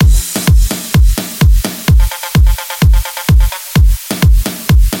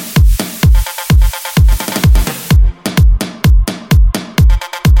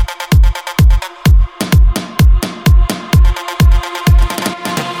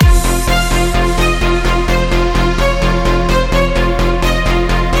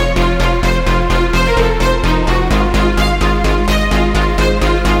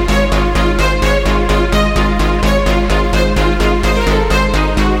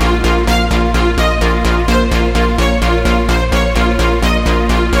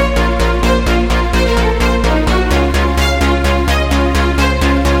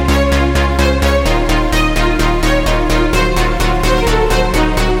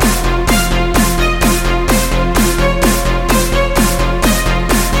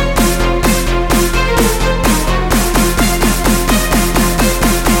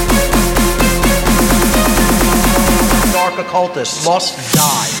cultists must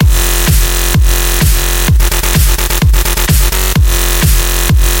die.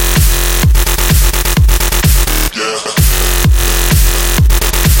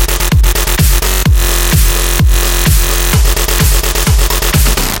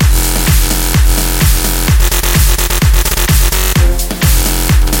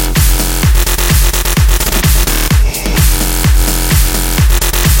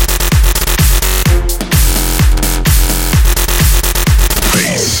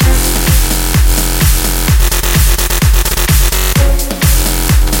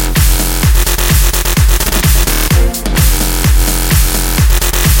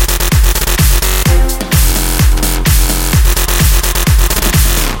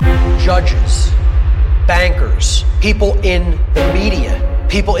 Judges, bankers, people in the media,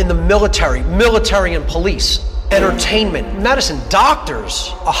 people in the military and police, entertainment, medicine,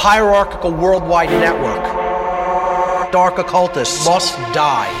 doctors, a hierarchical worldwide network. Dark occultists must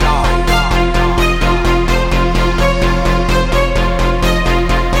die.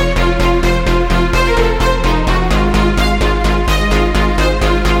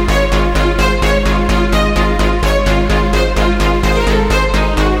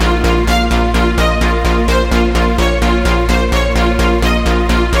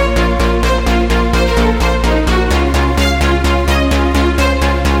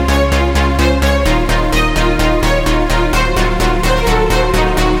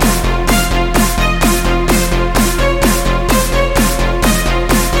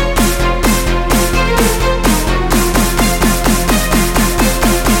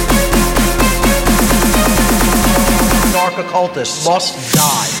 Occultists must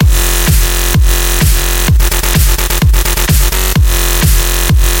die.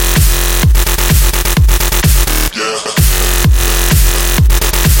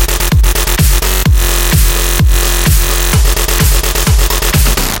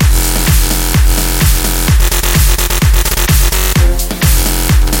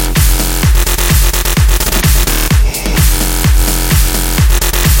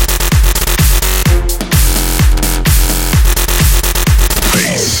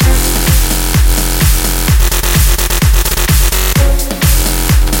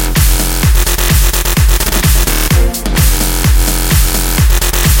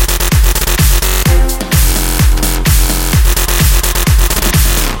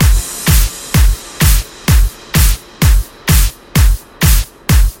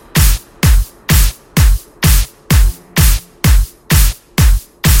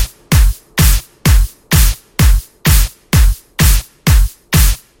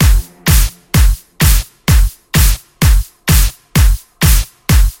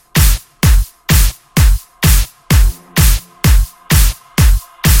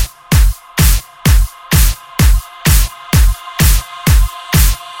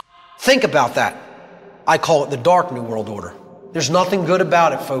 Think about that. I call it the Dark New World Order. There's nothing good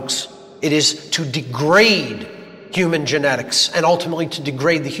about it, folks. It is to degrade human genetics and ultimately to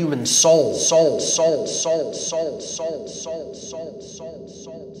degrade the human soul.